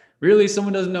like, really,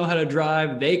 someone doesn't know how to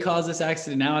drive. They caused this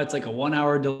accident. Now it's like a 1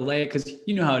 hour delay because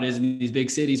you know how it is in these big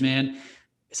cities, man.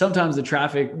 Sometimes the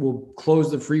traffic will close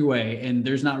the freeway and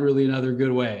there's not really another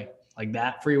good way. Like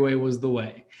that freeway was the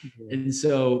way. And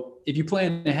so if you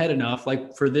plan ahead enough,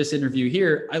 like for this interview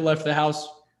here, I left the house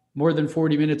more than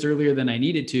 40 minutes earlier than I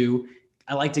needed to.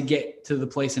 I like to get to the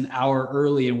place an hour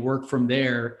early and work from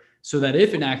there so that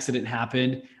if an accident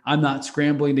happened, I'm not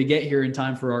scrambling to get here in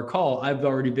time for our call. I've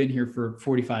already been here for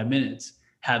 45 minutes,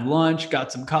 had lunch,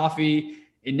 got some coffee,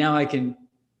 and now I can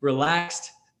relax,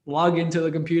 log into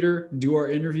the computer, do our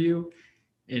interview,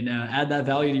 and add that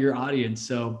value to your audience.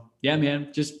 So yeah,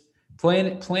 man, just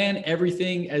plan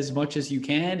everything as much as you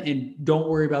can, and don't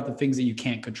worry about the things that you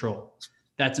can't control.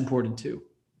 That's important too.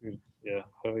 Yeah,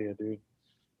 hell yeah, dude.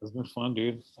 It's been fun,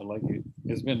 dude. I like it.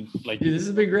 It's been like, Dude, this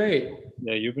has been great.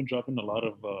 Yeah, you've been dropping a lot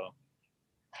of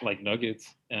like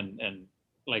nuggets and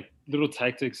like little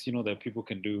tactics, you know, that people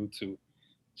can do to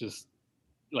just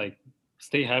like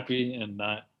stay happy and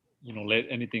not, you know, let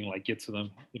anything like get to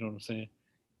them. You know what I'm saying?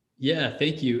 Yeah,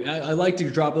 thank you. I like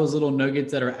to drop those little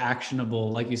nuggets that are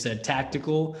actionable, like you said,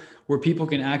 tactical, where people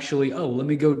can actually, oh, let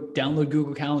me go download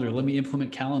Google Calendar. Let me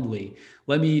implement Calendly.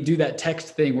 Let me do that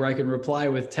text thing where I can reply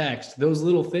with text. Those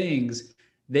little things,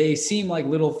 they seem like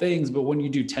little things, but when you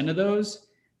do 10 of those,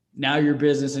 now your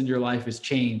business and your life has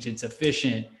changed. It's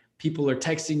efficient. People are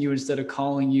texting you instead of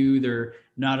calling you. They're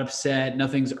not upset.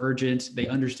 Nothing's urgent. They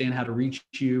understand how to reach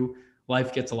you.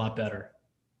 Life gets a lot better.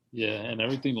 Yeah, and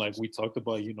everything like we talked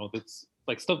about, you know, that's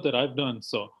like stuff that I've done.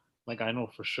 So like I know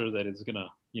for sure that it's gonna,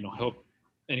 you know, help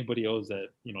anybody else that,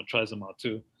 you know, tries them out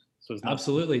too. So it's not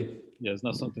Absolutely. Yeah, it's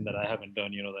not something that I haven't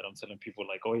done, you know, that I'm telling people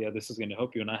like, oh yeah, this is gonna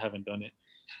help you, and I haven't done it.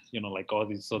 You know, like all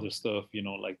these other stuff, you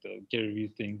know, like the Gary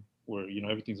Vee thing where, you know,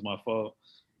 everything's my fault.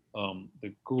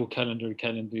 The Google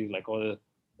Calendly, like all the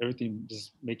everything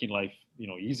just making life, you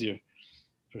know, easier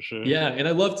for sure. Yeah, and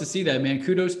I love to see that, man.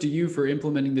 Kudos to you for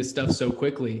implementing this stuff so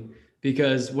quickly.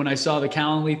 Because when I saw the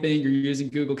Calendly thing, you're using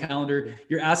Google Calendar,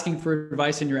 you're asking for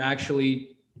advice and you're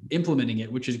actually implementing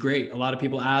it, which is great. A lot of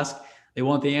people ask, they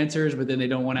want the answers, but then they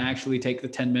don't want to actually take the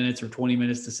 10 minutes or 20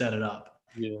 minutes to set it up.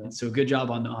 Yeah. And so good job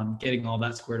on getting all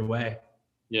that squared away.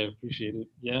 Yeah, appreciate it.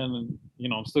 Yeah, and you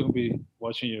know, I'm still gonna be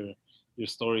watching your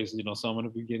stories, you know, so I'm gonna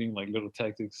be getting like little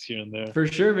tactics here and there. For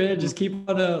sure, man. Just keep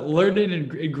on learning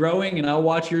and growing, and I'll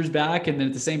watch yours back. And then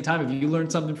at the same time, if you learn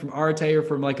something from Arte or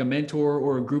from like a mentor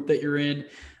or a group that you're in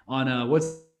on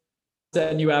what's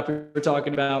that new app we're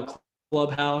talking about,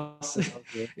 Clubhouse.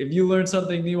 Okay. If you learn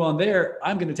something new on there,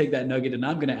 I'm going to take that nugget and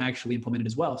I'm going to actually implement it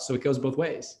as well. So it goes both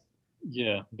ways.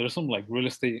 Yeah, there's some like real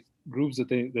estate groups that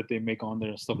they make on there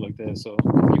and stuff like that. So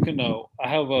you can I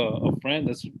have a friend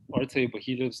that's Arte, but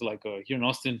he lives like here in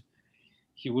Austin.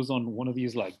 He was on one of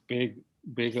these like big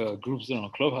groups on a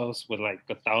Clubhouse with like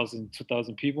 1,000,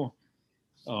 2,000 people.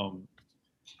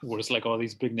 Where it's like all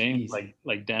these big names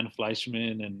like Dan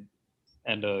Fleischman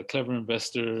and a Clever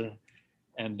Investor,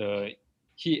 and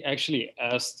he actually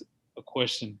asked a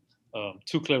question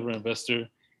to Clever Investor,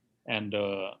 and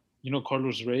you know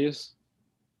Carlos Reyes.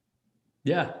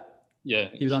 Yeah.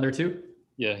 He was on there too.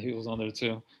 Yeah, he was on there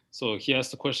too. So he asked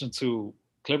the question to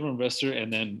Clever Investor,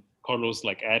 and then Carlos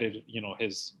like added, you know,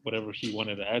 his whatever he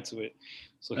wanted to add to it.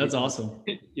 So that's awesome.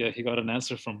 Yeah, he got an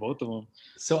answer from both of them.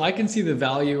 So I can see the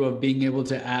value of being able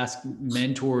to ask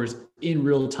mentors in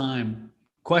real time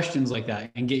questions like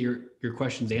that and get your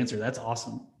questions answered. That's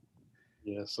awesome.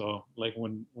 Yeah. So like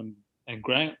when and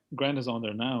Grant is on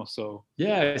there now. So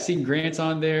yeah, I've seen Grant's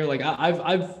on there. Like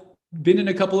I've been in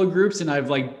a couple of groups and I've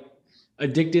like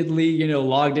addictedly, you know,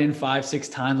 logged in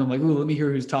 5-6 times. I'm like, ooh, let me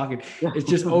hear who's talking. It's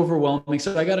just overwhelming.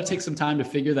 So I got to take some time to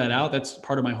figure that out. That's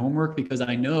part of my homework because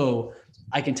I know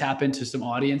I can tap into some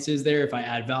audiences there. If I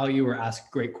add value or ask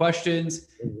great questions,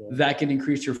 that can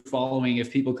increase your following.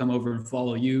 If people come over and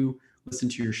follow you, listen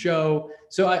to your show.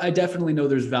 So I definitely know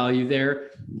there's value there.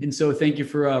 And so thank you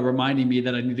for reminding me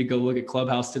that I need to go look at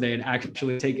Clubhouse today and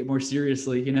actually take it more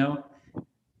seriously, you know?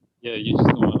 Yeah, you just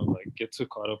don't want to like get too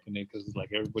caught up in it because like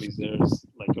everybody's there is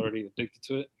like already addicted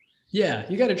to it. Yeah,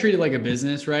 you got to treat it like a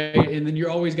business, right? And then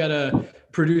you're always got to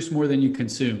produce more than you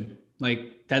consume.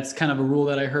 Like that's kind of a rule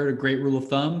that I heard, a great rule of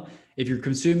thumb. If you're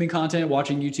consuming content,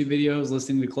 watching YouTube videos,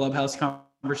 listening to Clubhouse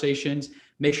conversations,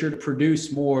 make sure to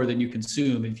produce more than you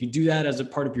consume. If you do that as a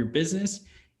part of your business,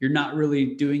 you're not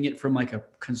really doing it from like a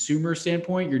consumer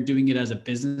standpoint. You're doing it as a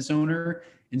business owner.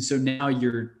 And so now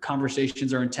your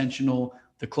conversations are intentional.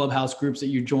 The Clubhouse groups that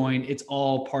you join, it's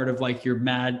all part of like your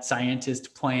mad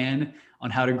scientist plan on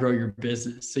how to grow your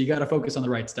business. So you got to focus on the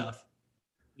right stuff.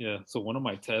 Yeah. So one of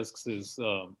my tasks is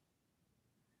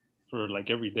for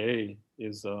like every day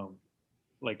is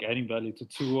like adding value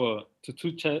to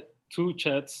two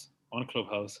chats on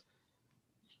Clubhouse.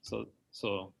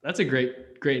 So that's a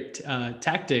great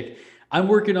tactic. I'm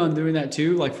working on doing that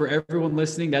too. Like for everyone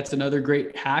listening, that's another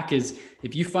great hack is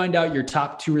if you find out your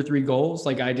top 2 or 3 goals,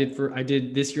 like I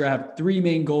did this year, I have 3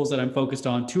 main goals that I'm focused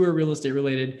on. 2 are real estate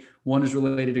related. One is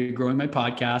related to growing my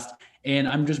podcast. And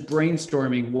I'm just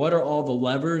brainstorming what are all the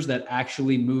levers that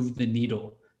actually move the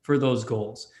needle for those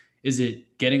goals? Is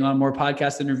it getting on more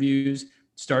podcast interviews,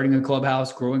 starting a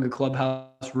clubhouse, growing a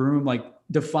clubhouse room? Like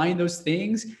define those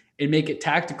things and make it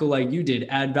tactical like you did.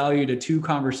 Add value to 2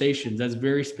 conversations. That's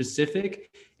very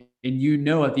specific. And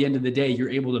at the end of the day, you're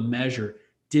able to measure,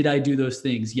 did I do those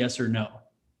things? Yes or no?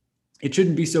 It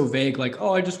shouldn't be so vague like,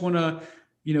 oh, I just want to,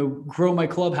 grow my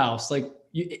clubhouse. Like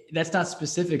that's not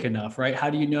specific enough, right? How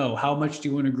do you know? How much do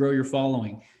you want to grow your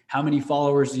following? How many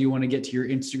followers do you want to get to your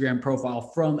Instagram profile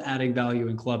from adding value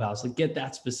in Clubhouse? Like get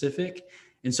that specific.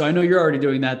 And so I know you're already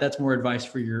doing that. That's more advice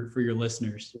for your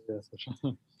listeners. Yeah, for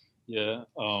sure. Yeah.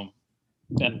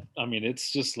 And I mean, it's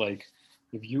just like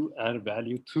if you add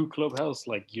value to Clubhouse,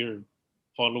 like your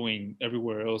following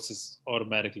everywhere else is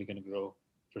automatically going to grow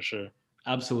for sure.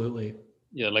 Absolutely.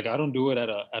 Yeah. Like I don't do it at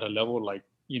a level like,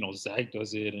 Zach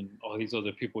does it and all these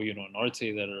other people, in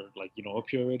Arte that are like, up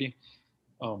here already.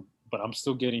 But I'm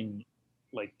still getting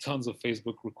like tons of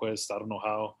Facebook requests. I don't know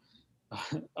how.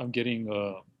 I'm getting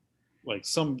like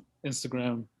some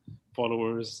Instagram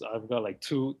followers. I've got like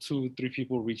 3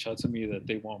 people reach out to me that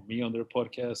they want me on their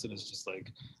podcast, and it's just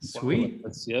like sweet.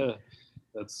 Wow,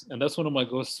 that's one of my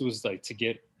goals too, is like to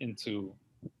get into.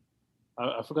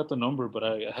 I forgot the number, but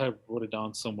I have wrote it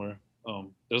down somewhere.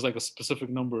 There's like a specific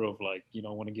number of like I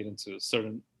want to get into a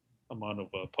certain amount of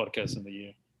podcasts in the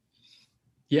year.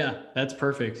 Yeah, that's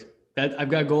perfect. I've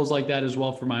got goals like that as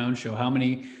well for my own show. How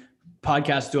many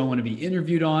podcasts do I want to be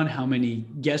interviewed on? How many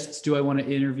guests do I want to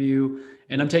interview?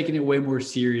 And I'm taking it way more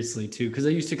seriously too, because I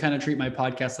used to kind of treat my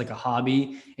podcast like a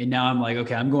hobby. And now I'm like,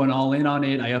 okay, I'm going all in on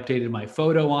it. I updated my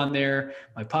photo on there.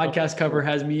 My podcast cover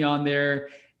has me on there.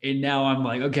 And now I'm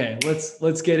like, okay,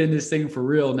 let's get in this thing for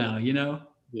real now,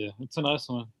 Yeah, it's a nice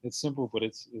one. It's simple, but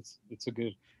it's a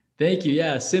good. Thank you.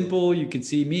 Yeah, simple. You can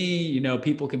see me.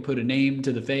 People can put a name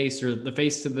to the face or the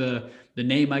face to the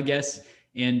name, I guess.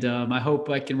 And I hope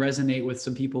I can resonate with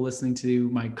some people listening to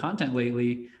my content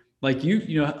lately. Like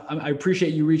I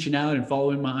appreciate you reaching out and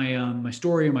following my my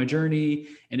story and my journey.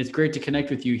 And it's great to connect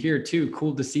with you here too.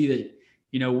 Cool to see that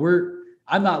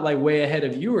I'm not like way ahead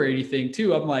of you or anything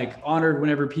too. I'm like honored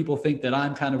whenever people think that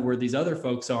I'm kind of where these other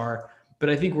folks are. But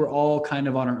I think we're all kind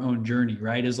of on our own journey,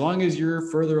 right? As long as you're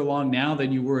further along now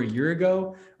than you were a year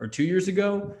ago or 2 years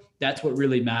ago, that's what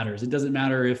really matters. It doesn't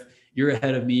matter if you're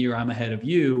ahead of me or I'm ahead of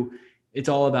you. It's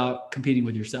all about competing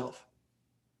with yourself.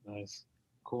 Nice.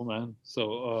 Cool, man.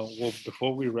 So, well,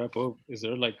 before we wrap up, is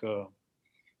there like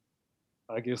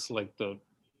I guess like the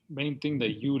main thing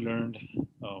that you learned,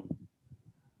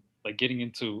 like getting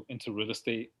into real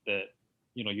estate that,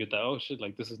 you thought, oh shit,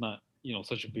 like this is not,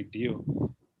 such a big deal.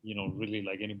 Really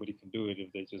like anybody can do it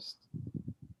if they just,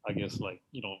 I guess like,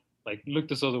 like look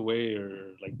this other way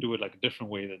or like do it like a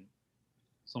different way than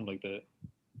something like that.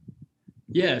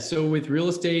 Yeah. So with real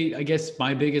estate, I guess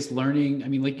my biggest learning, I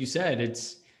mean, like you said,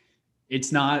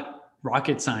 it's not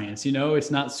rocket science,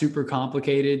 it's not super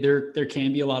complicated. There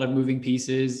can be a lot of moving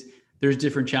pieces. There's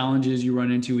different challenges you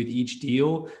run into with each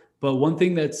deal. But one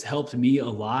thing that's helped me a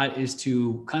lot is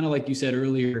to kind of like you said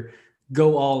earlier,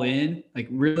 go all in, like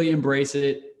really embrace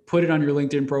it. Put it on your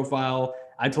LinkedIn profile.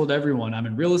 I told everyone I'm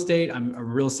in real estate. I'm a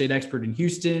real estate expert in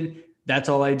Houston. That's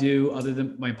all I do other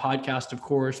than my podcast, of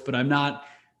course, but I'm not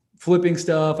flipping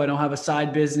stuff. I don't have a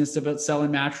side business about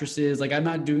selling mattresses. Like I'm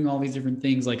not doing all these different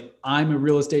things. Like I'm a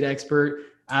real estate expert.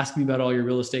 Ask me about all your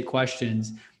real estate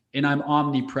questions and I'm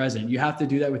omnipresent. You have to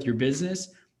do that with your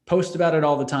business. Post about it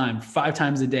all the time, 5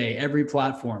 times a day, every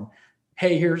platform.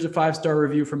 Hey, here's a 5-star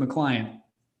review from a client.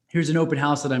 Here's an open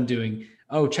house that I'm doing.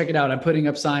 Oh, check it out. I'm putting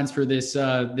up signs for this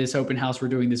open house we're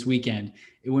doing this weekend.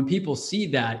 And when people see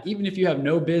that, even if you have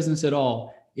no business at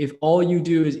all, if all you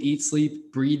do is eat,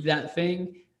 sleep, breathe that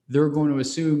thing, they're going to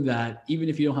assume that even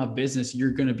if you don't have business,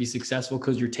 you're going to be successful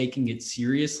because you're taking it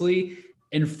seriously.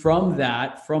 And from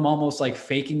almost like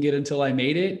faking it until I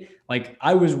made it, like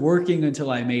I was working until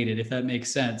I made it, if that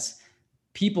makes sense.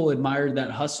 People admired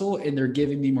that hustle and they're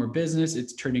giving me more business.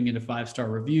 It's turning into 5-star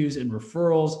reviews and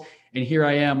referrals. And here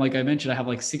I am, like I mentioned, I have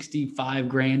like 65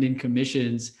 grand in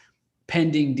commissions,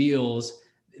 pending deals.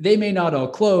 They may not all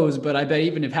close, but I bet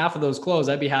even if half of those close,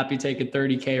 I'd be happy taking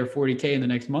 30K or 40K in the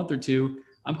next month or two.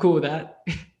 I'm cool with that.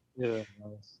 Yeah.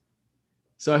 Nice.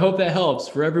 So I hope that helps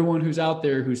for everyone who's out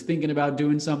there, who's thinking about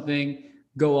doing something,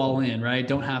 go all in, right?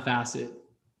 Don't half-ass it.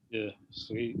 Yeah.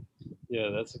 Sweet.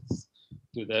 Yeah.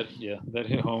 Dude, that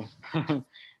hit home.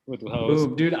 with how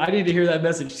Boom, dude. I need to hear that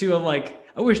message too. I'm like,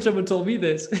 I wish someone told me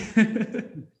this. exactly,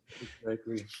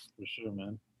 for sure,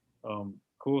 man.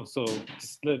 Cool. So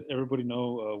just let everybody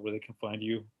know where they can find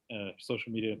you,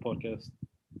 social media and podcast.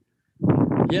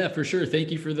 Yeah, for sure. Thank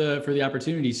you for the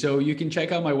opportunity. So you can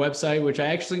check out my website, which I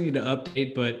actually need to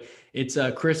update, but it's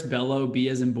Chris Bello, B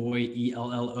as in boy,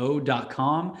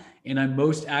 ELLO.com. And I'm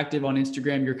most active on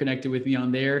Instagram. You're connected with me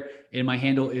on there. And my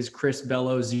handle is Chris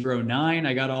Bello09.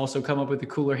 I got to also come up with a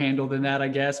cooler handle than that, I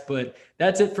guess. But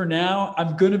that's it for now.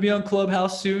 I'm going to be on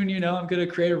Clubhouse soon. You know, I'm going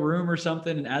to create a room or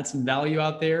something and add some value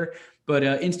out there. But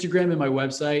Instagram and my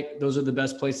website, those are the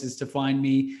best places to find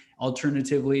me.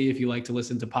 Alternatively, if you like to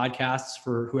listen to podcasts,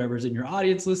 for whoever's in your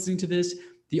audience listening to this,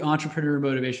 the Entrepreneur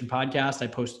Motivation Podcast, I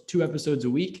post 2 episodes a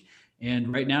week.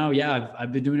 And right now, yeah,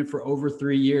 I've been doing it for over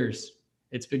 3 years.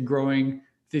 It's been growing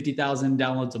 50,000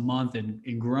 downloads a month and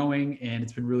growing. And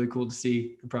it's been really cool to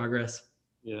see the progress.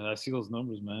 Yeah, I see those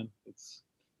numbers, man.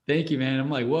 Thank you, man. I'm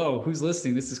like, whoa, who's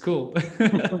listening? This is cool.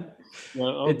 Yeah,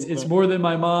 it's more than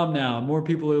my mom now. More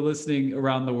people are listening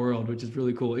around the world, which is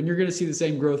really cool. And you're going to see the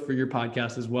same growth for your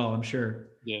podcast as well, I'm sure.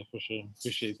 Yeah, for sure.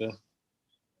 Appreciate that.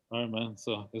 All right, man.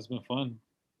 So it's been fun.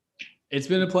 It's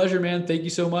been a pleasure, man. Thank you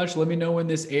so much. Let me know when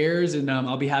this airs, and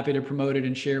I'll be happy to promote it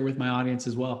and share it with my audience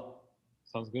as well.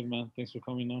 Sounds good, man. Thanks for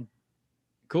coming on.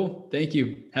 Cool. Thank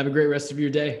you. Have a great rest of your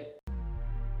day.